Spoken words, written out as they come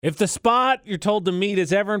If the spot you're told to meet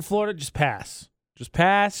is ever in Florida, just pass. Just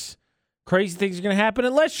pass. Crazy things are going to happen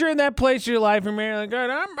unless you're in that place of your life and you're like,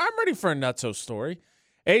 I'm ready for a nutso story.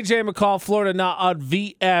 AJ McCall, Florida, not on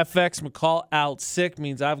VFX. McCall out sick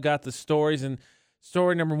means I've got the stories. And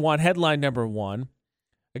story number one, headline number one.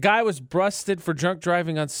 A guy was busted for drunk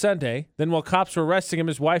driving on Sunday. Then while cops were arresting him,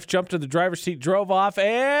 his wife jumped in the driver's seat, drove off,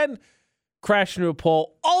 and crashed into a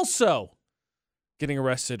pole. Also getting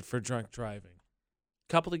arrested for drunk driving.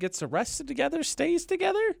 Couple that gets arrested together, stays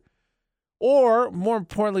together? Or, more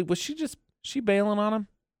importantly, was she bailing on him?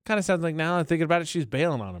 Kind of sounds like now I'm thinking about it, she's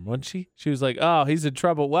bailing on him, wasn't she? She was like, oh, he's in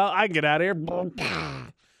trouble. Well, I can get out of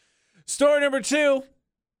here. Story number two.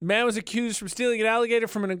 Man was accused from stealing an alligator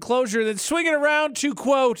from an enclosure, then swinging around to,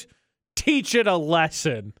 quote, teach it a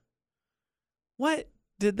lesson. What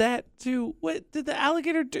did that do? What did the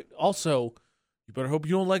alligator do? Also, you better hope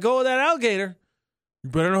you don't let go of that alligator. You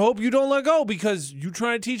better hope you don't let go because you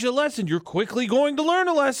try to teach a lesson. You're quickly going to learn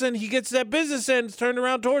a lesson. He gets that business end turned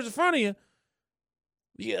around towards the front of you.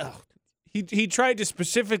 Yeah. He tried to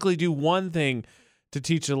specifically do one thing to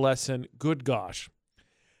teach a lesson. Good gosh.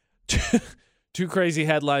 Two crazy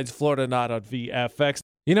headlines, Florida not on VFX.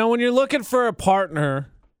 You know, when you're looking for a partner,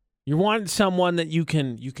 you want someone that you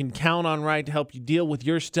can count on, right, to help you deal with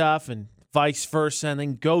your stuff and vice versa, and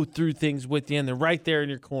then go through things with you, and they're right there in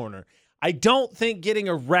your corner. I don't think getting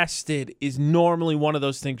arrested is normally one of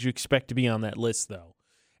those things you expect to be on that list, though.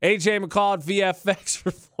 AJ McCall at VFX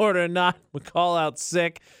for Florida not. McCall out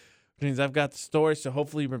sick. Which means I've got the story, so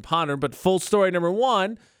hopefully you've been pondering. But full story number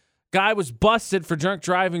one, guy was busted for drunk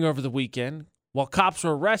driving over the weekend. While cops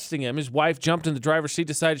were arresting him, his wife jumped in the driver's seat,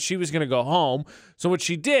 decided she was going to go home. So what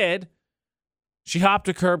she did, she hopped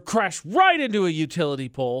a curb, crashed right into a utility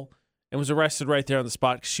pole, and was arrested right there on the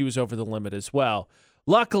spot because she was over the limit as well.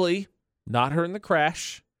 Luckily, not her in the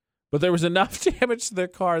crash, but there was enough damage to their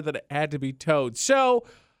car that it had to be towed. So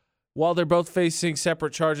while they're both facing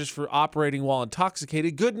separate charges for operating while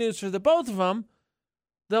intoxicated, good news for the both of them,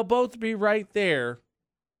 they'll both be right there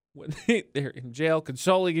when they're in jail,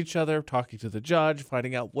 consoling each other, talking to the judge,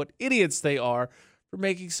 finding out what idiots they are for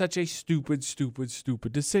making such a stupid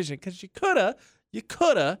decision. Because you coulda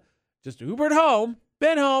just Ubered home,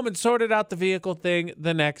 been home, and sorted out the vehicle thing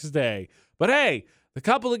the next day. But hey, the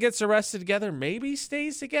couple that gets arrested together maybe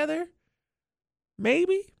stays together.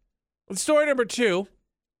 Maybe. Story number two.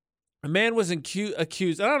 A man was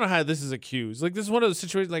accused. I don't know how this is accused. Like, this is one of those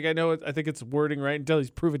situations, like, I think it's wording right until he's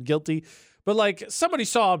proven guilty. But, like, somebody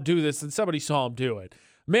saw him do this and somebody saw him do it.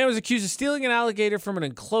 A man was accused of stealing an alligator from an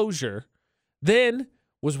enclosure, then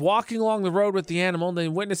was walking along the road with the animal.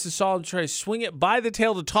 Then witnesses saw him try to swing it by the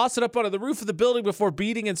tail to toss it up onto the roof of the building before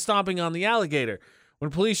beating and stomping on the alligator. When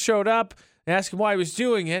police showed up and asked him why he was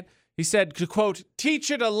doing it, he said, to quote, teach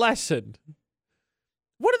it a lesson.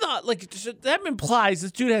 What are the, like, that implies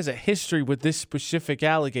this dude has a history with this specific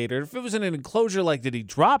alligator. If it was in an enclosure, like, did he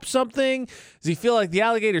drop something? Does he feel like the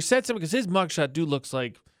alligator said something? Because his mugshot dude looks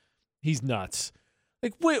like he's nuts.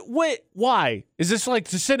 Like, wait, why? Is this like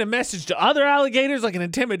to send a message to other alligators, like an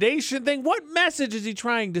intimidation thing? What message is he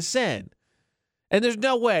trying to send? And there's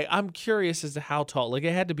no way. I'm curious as to how tall. Like,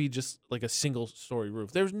 it had to be just like a single-story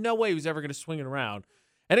roof. There's no way he was ever going to swing it around.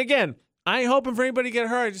 And again, I ain't hoping for anybody to get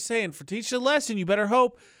hurt. I'm just saying, for teaching a lesson, you better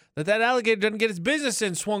hope that alligator doesn't get his business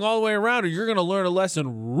end swung all the way around, or you're going to learn a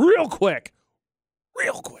lesson real quick.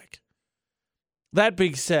 Real quick. That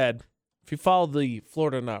being said, if you follow the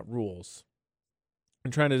Florida Not rules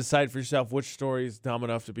and trying to decide for yourself which story is dumb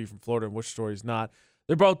enough to be from Florida and which story is not,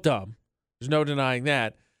 they're both dumb. There's no denying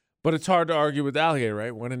that. But it's hard to argue with the alligator,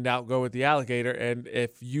 right? When in doubt, go with the alligator. And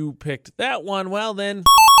if you picked that one, well, then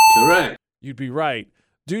correct. You'd be right.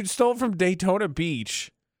 Dude stole from Daytona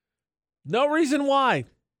Beach. No reason why.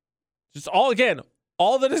 Just all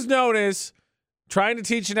that is known is trying to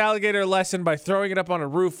teach an alligator a lesson by throwing it up on a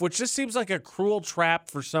roof, which just seems like a cruel trap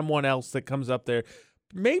for someone else that comes up there.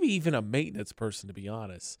 Maybe even a maintenance person, to be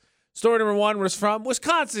honest. Story number one was from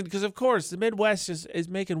Wisconsin, because, of course, the Midwest is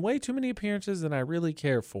making way too many appearances than I really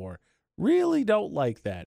care for. Really don't like that.